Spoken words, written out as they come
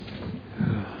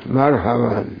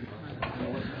مرحبا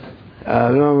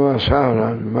أهلا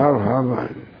وسهلا مرحبا.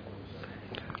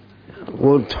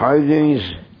 Good tidings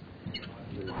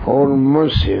for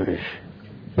Muslims.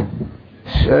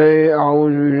 Say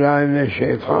أعوذ بالله من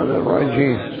الشيطان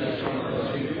الرجيم.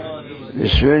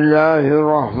 بسم الله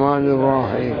الرحمن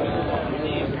الرحيم.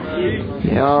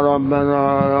 يا ربنا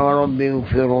يا رب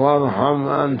اغفر وارحم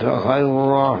أنت خير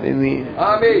الراحمين.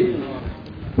 آمين.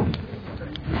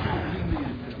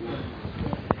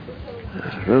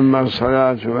 ثم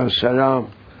الصلاة والسلام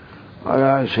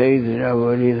على سيد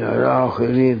الأولين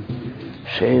والآخرين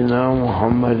سيدنا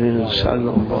محمد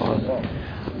صلى الله عليه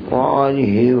وسلم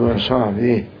وآله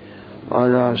وصحبه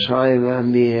وعلى سائر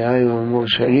الأنبياء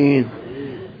والمرسلين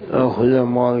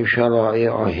وخدماء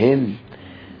شرائعهم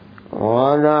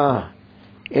وعلى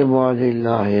عباد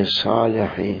الله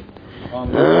الصالحين.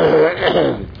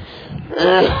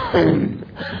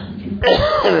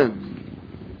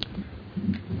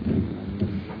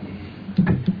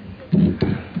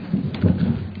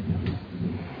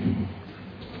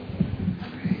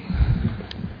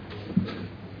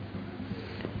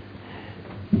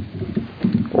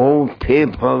 All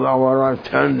people, our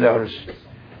attenders,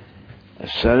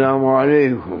 Assalamu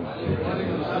alaikum,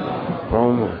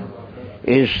 from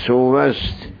east to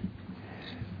west,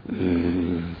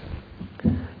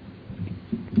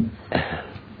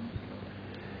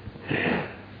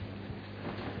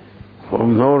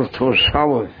 from north to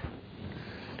south.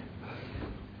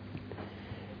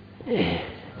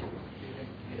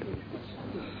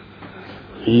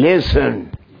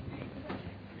 Listen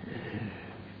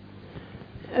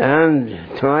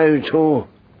and try to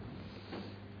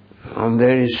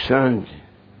understand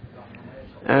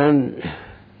and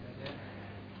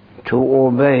to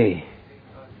obey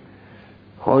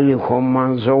holy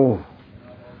commands of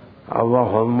Allah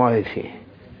Almighty.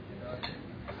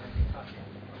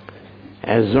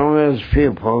 As long as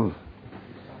people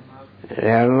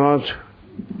are not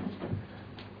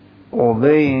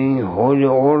obeying holy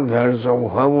orders of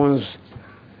heavens,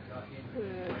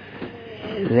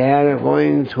 they are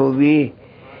going to be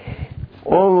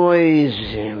always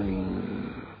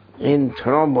in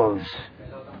troubles,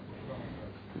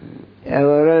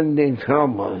 ever-ending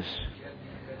troubles,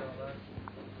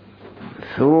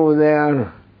 through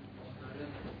their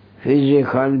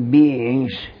physical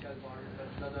beings,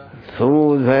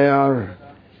 through their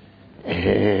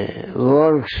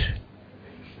works,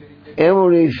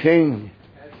 everything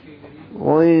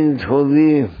going to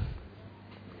be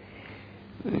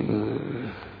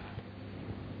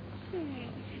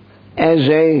as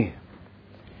a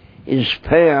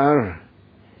spare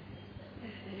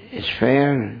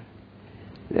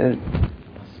that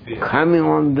coming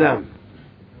on them.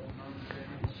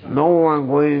 No one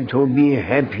going to be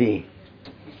happy.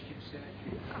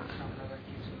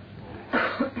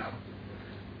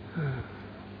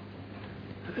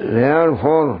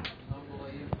 Therefore,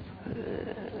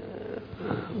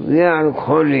 we are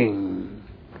calling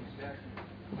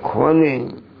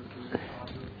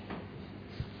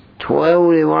to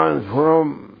everyone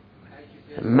from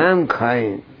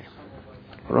mankind,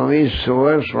 from east to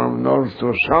west, from north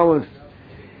to south,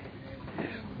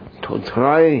 to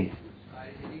try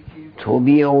to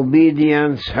be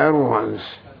obedient servants.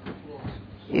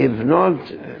 If not,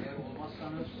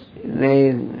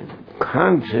 they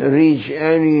can't reach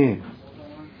any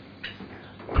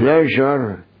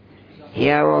pleasure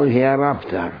here or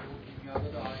hereafter.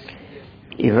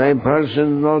 If a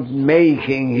person not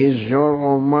making his job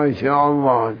Almighty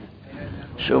Allah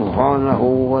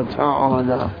subhanahu wa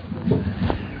ta'ala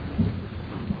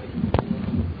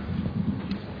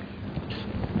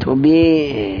to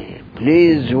be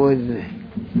pleased with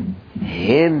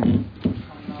him,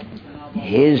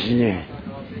 his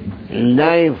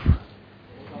life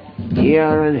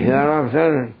here and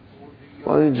hereafter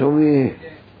going to be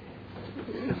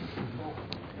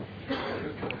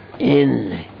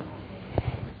in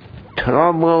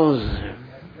troubles,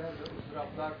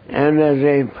 and as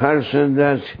a person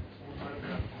that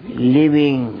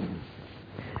living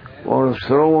or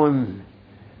thrown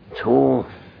to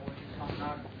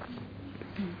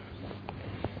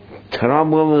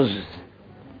troubles,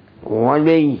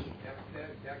 wali,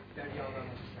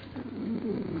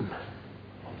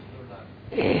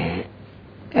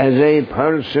 as a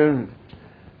person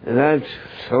that's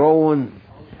thrown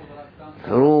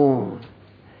through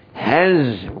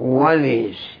hell's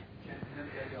walis,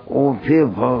 O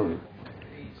people,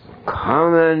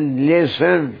 come and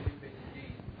listen.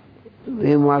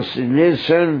 We must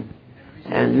listen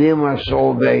and we must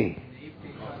obey.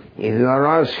 If you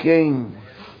are asking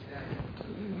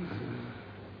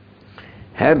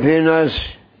happiness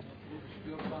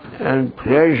and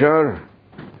pleasure,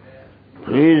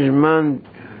 pleasement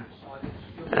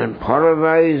and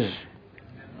paradise,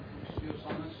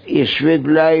 sweet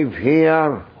life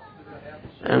here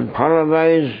and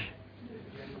paradise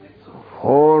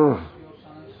for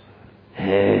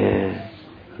the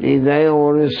day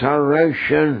of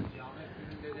resurrection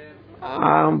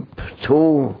up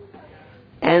to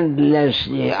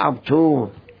endlessly, up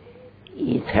to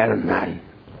eternal.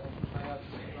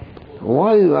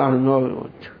 Why you are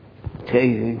not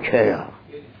taking care?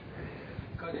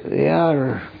 We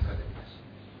are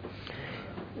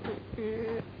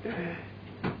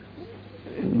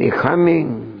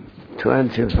becoming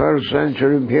 21st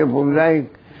century people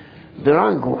like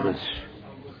drunkards.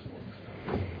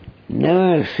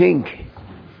 Never think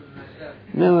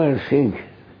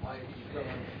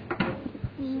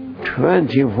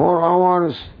 24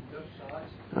 hours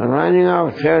running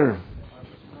after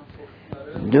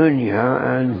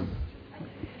dunya, and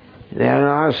they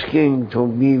are asking to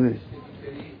be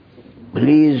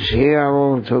pleased here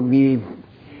or to be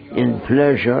in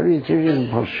pleasure. It is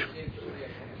impossible.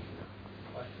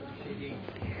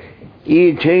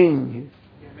 Eating,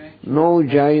 no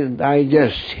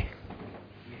digesting.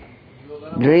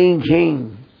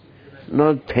 Drinking,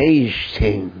 not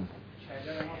tasting.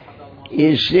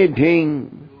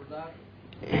 Sleeping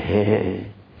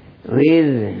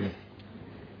with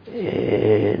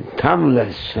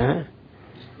tablets.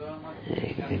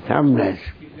 Tablets.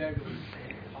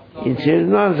 It is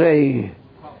not a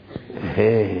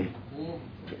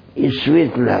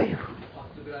sweet life.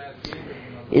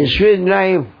 A sweet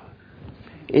life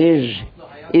is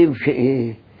if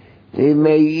we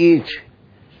may eat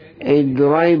a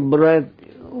dry bread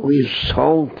with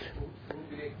salt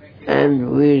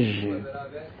and with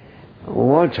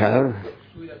water,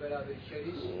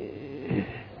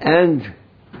 and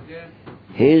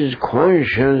his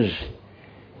conscience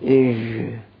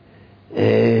is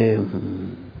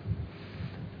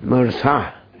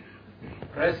مرتاح.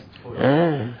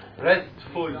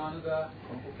 Restful.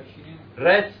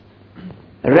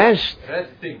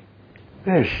 Resting.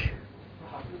 Yes.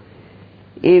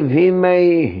 If he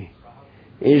may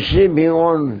is sleeping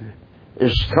on a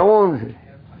stone,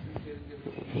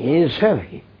 he is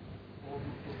happy.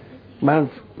 But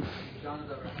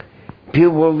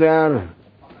people there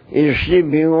is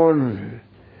sleeping on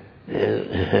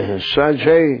such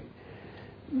a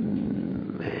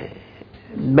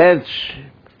beds,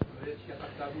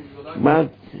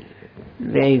 but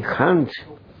they can't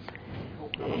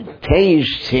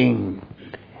tasting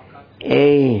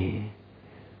a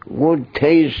good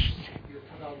taste.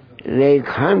 They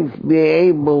can't be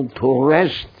able to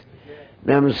rest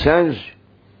themselves,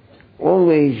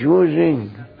 always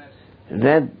using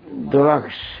that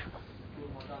drugs.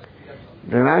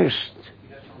 Drugs,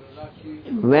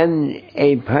 when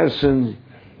a person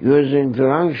using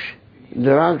drugs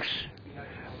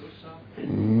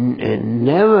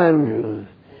never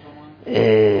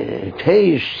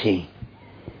tasting.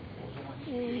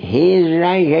 He is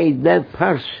like a dead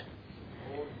person.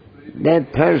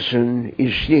 That person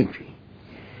is sleeping.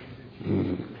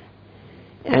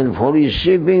 And for his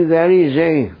sleeping there is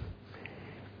a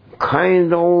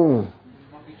kind of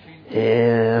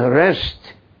rest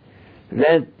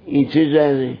that it is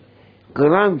a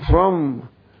grant from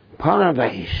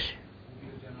paradise.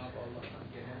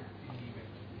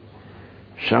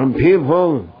 Some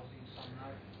people,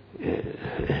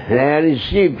 they are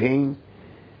sleeping,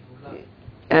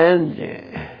 and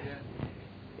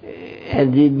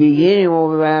at the beginning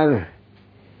of their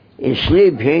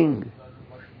sleeping,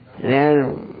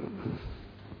 their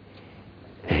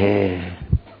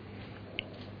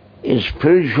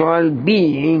spiritual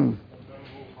being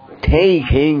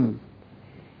taken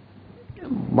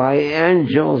by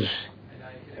angels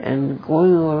and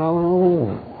going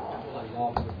around.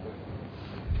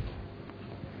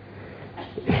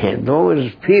 And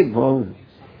those people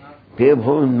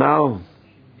now,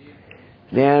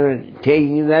 they are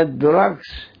taking that drugs,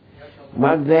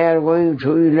 but they are going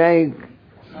to be like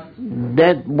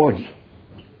dead body.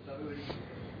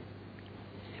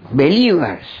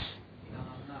 Believers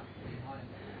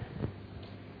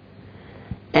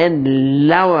and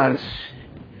lovers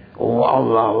of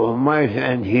Allah Almighty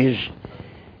and His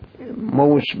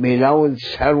most beloved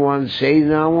servant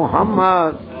Sayyidina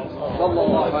Muhammad.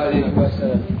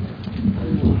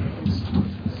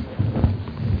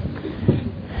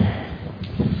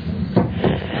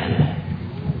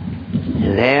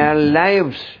 Their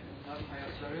lives,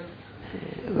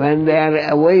 when they are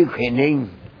awakening,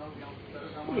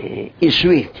 is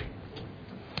sweet.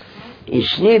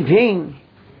 Sleeping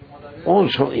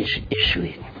also is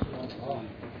sweet.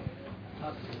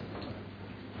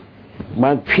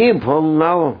 But people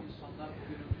now,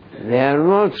 they are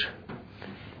not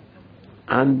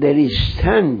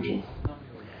understanding,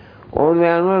 or they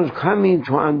are not coming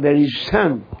to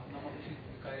understand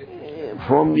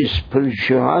from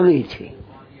spirituality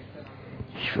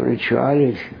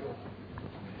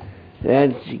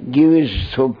that gives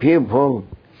to people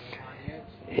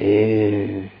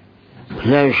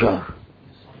pleasure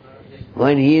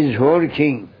when he is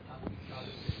working.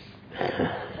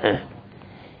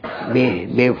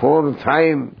 Before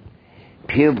time,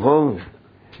 people,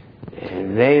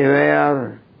 they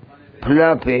were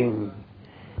clapping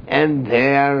and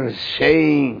they are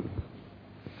saying,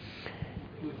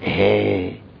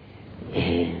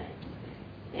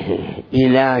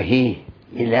 Ilahi,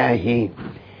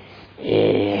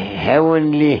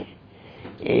 heavenly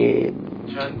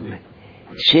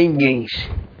singing.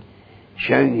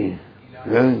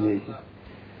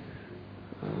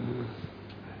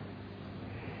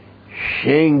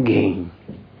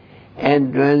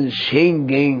 And when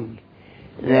singing,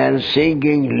 they are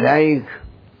singing like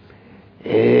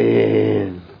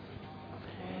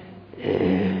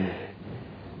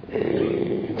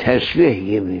tasbih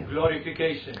giving,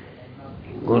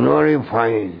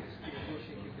 glorifying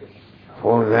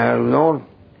for their Lord.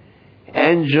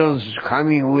 Angels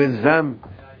coming with them,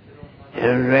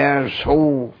 and they are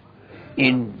so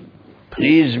in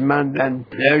pleasement and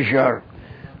pleasure,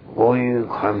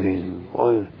 coming.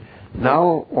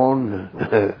 Now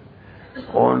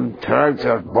on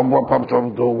tractor,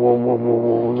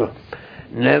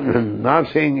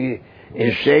 nothing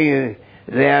is saying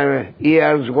their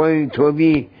ears going to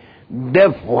be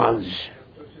deaf ones,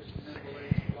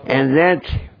 and that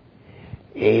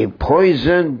a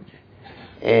poison,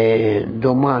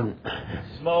 duman,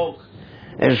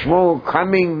 smoke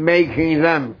coming, making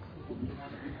them.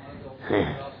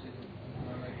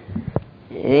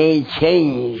 They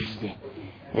changed.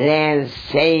 They are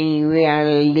saying we are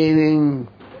living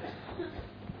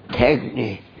at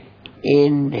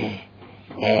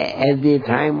the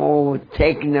time of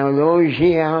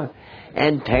technology,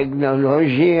 and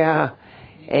technology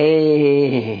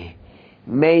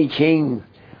making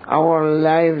our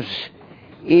lives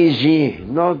easy,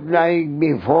 not like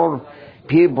before,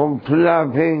 people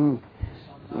clapping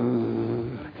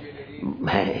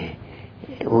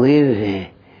with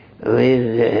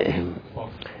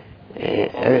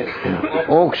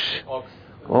ox.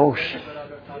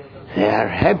 They are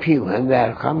happy when they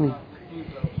are coming.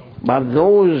 But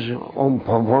those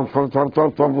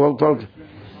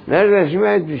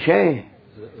nerede şey?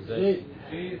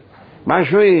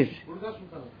 Başvayız.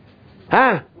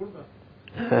 Ha?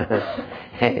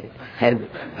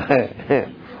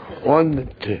 On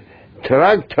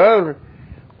tractor,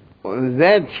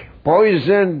 that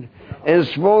poison and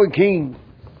smoking,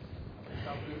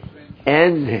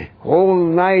 and whole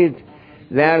night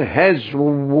their heads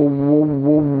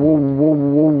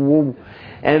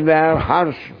and their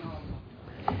hearts.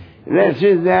 This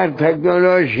is their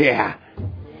technology.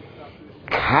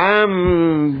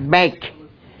 Come back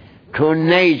to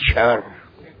nature,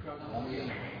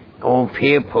 O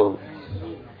people.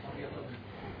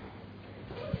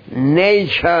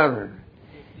 Nature,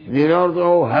 the Lord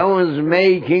of heavens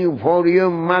making for you,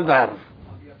 mother.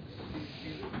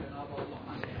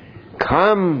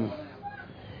 Come.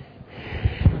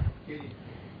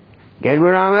 Gel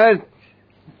Muhammed.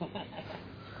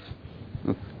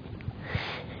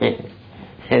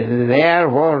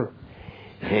 Therefore,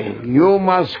 you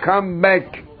must come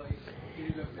back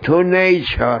to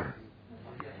nature.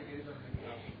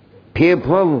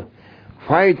 People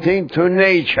fighting to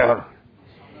nature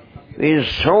with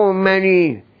so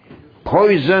many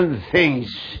poison things.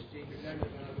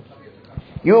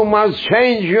 You must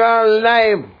change your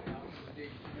life.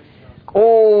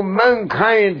 Oh,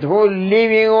 mankind who are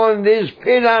living on this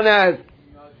planet.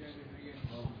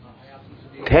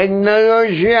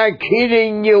 Technology are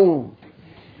killing you,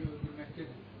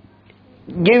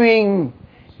 giving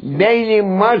daily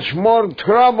much more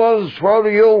troubles for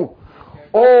you.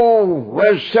 Oh,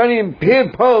 Western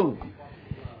people,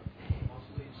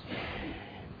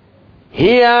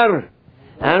 hear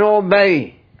and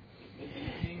obey.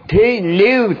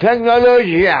 Leave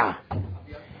technology.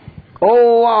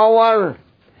 Oh, our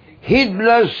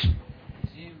heedless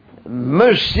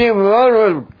Muslim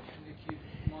world,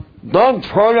 don't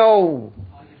follow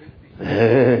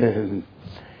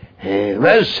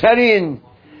Western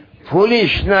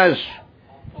foolishness.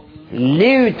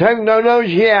 Leave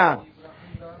technology.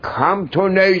 Come to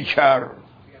nature.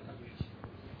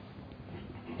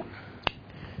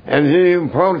 And it is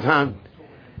important.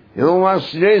 You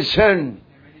must listen.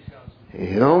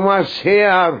 You must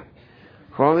hear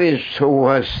from east to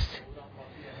west.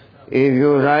 if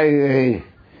you like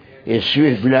a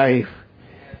sweet life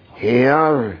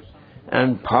here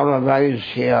and paradise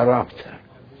hereafter.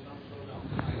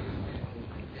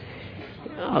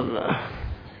 Allah.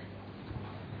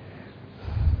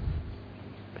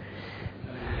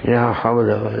 لا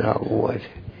حول ولا قوة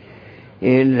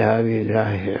إلا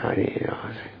بالله العلي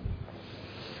العظيم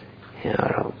يا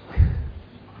رب.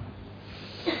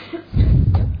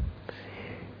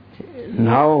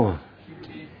 Now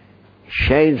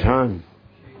Shaitan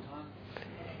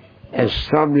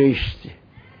established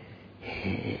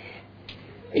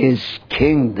his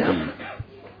kingdom.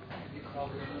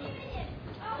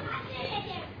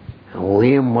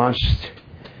 We must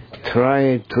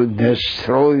try to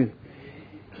destroy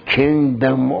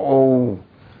kingdom of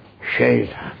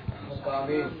Shaitan.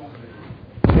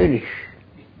 Finish.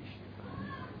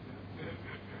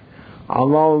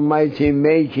 Allah Almighty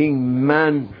making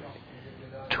man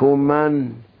to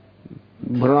man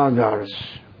brothers.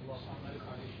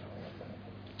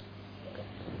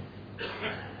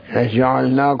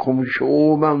 لجعلناكم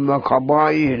شعوبا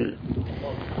وقبائل.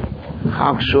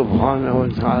 حق سبحانه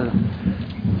وتعالى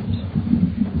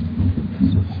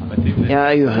يا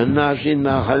أيها الناس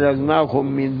إنا خلقناكم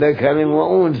من ذكر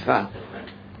وأنثى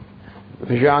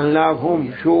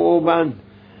وجعلناكم شعوبا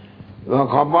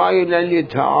وقبائل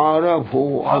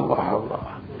لتعارفوا. الله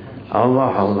الله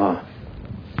الله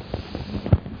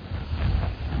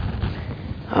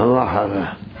الله الله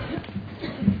الله.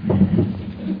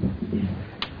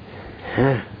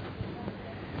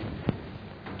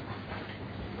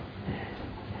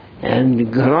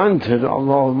 And granted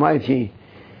Allah Almighty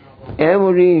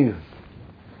every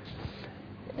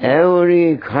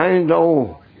kind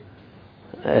of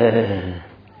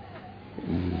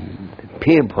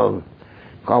people,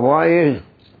 قبائل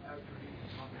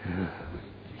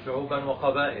شعوبا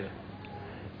وقبائل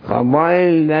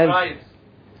قبائل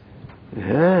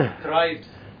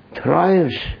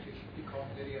tribes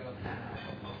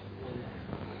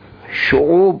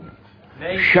شعوب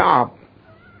شعب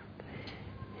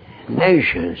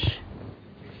nations,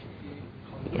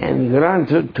 and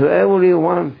granted to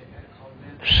everyone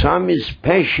some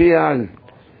special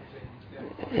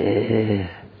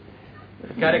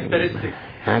characteristic,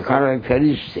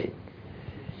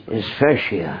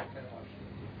 special.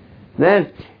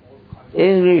 That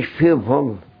English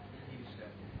people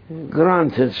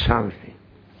granted something,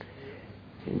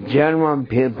 German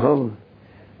people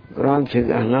granted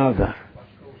another,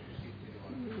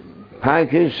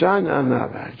 Pakistan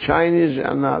another, Chinese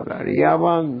another,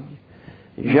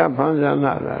 Japan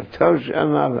another, Turks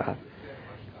another,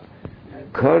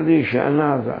 Kurdish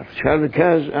another,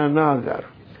 Cherkess another,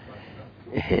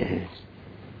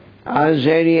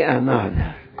 Azeri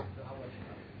another.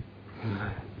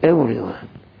 Everyone.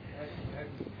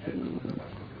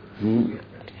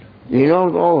 The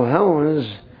Lord of Heaven is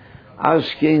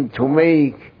asking to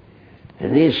make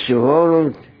this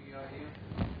world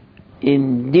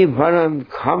in different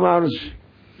colors,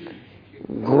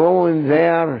 growing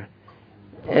there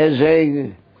as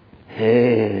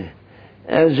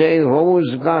a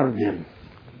rose garden.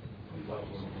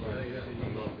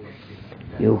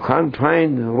 You can't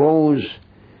find rose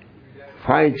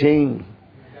fighting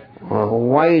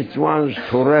white ones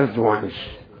to red ones,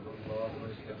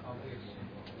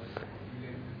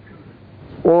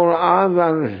 or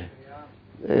other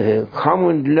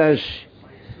commonless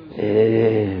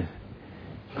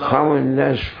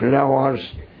flowers.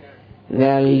 They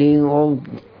are living all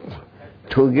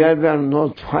together,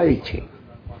 not fighting.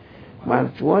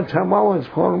 But what about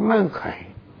for mankind?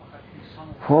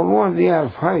 For what they are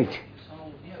fighting?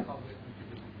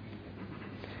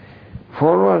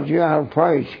 For what you are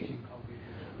fighting?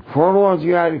 For what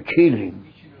you are killing?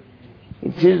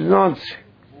 It is not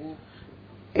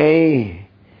an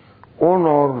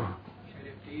honor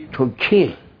to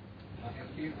kill.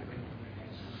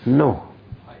 No.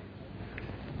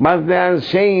 But they are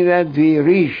saying that we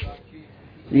reached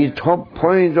the top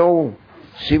point of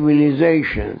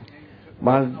civilization.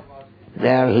 But they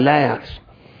are liars.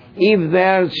 If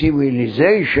their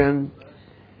civilization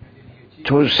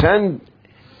to send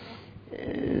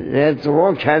that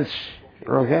rockets,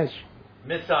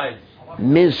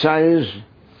 missiles,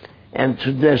 and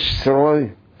to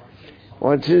destroy,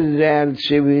 what is their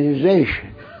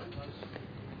civilization?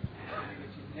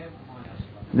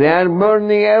 They are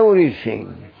burning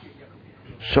everything.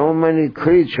 So many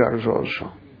creatures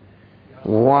also.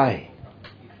 Why?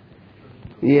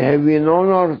 We have been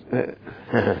honored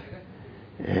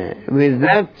with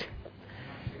that,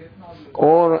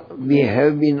 or we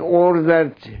have been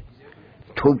ordered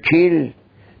to kill,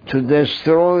 to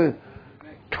destroy,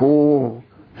 to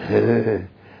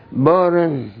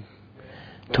burn.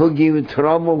 to give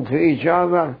trouble to each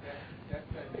other.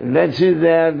 Let's say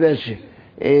there's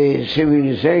a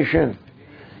civilization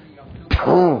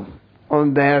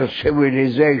on their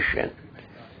civilization.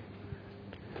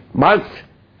 But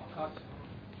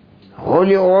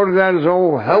holy orders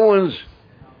of heavens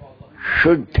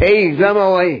should take them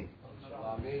away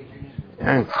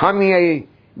and come here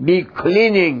be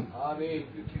cleaning,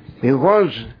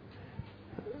 because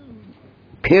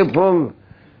people,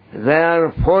 they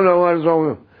are followers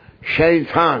of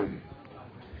Shaitan,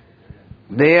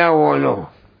 Diavolo,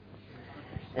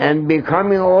 and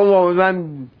becoming all of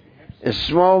them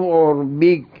small or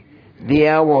big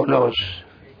Diavolos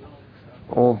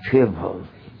of people.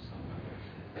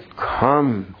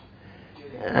 Come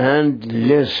and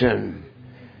listen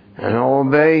and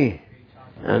obey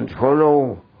and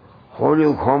follow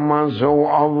holy commands of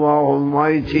Allah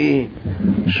Almighty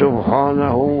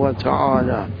Subhanahu wa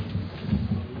Ta'ala.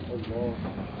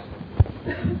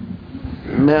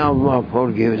 May Allah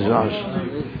forgive us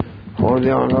for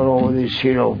the honor of the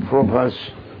seal of prophets.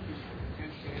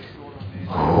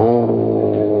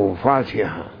 Oh,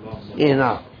 Fatiha.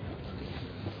 Enough.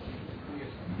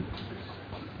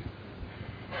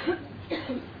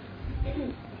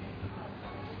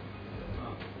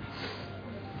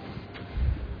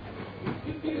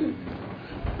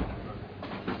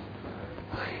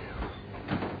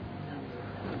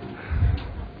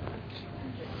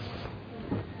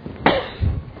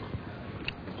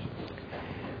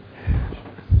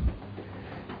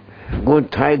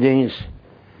 Good tidings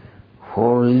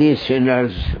for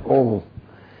listeners of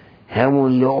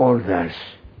heavenly orders.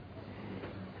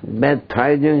 Bad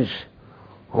tidings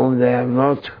whom they are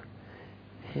not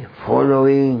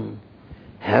following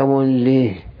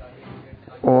heavenly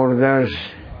orders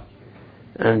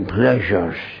and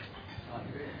pleasures.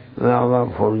 May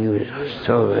Allah forgive us.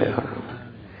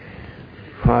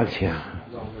 Fatiha.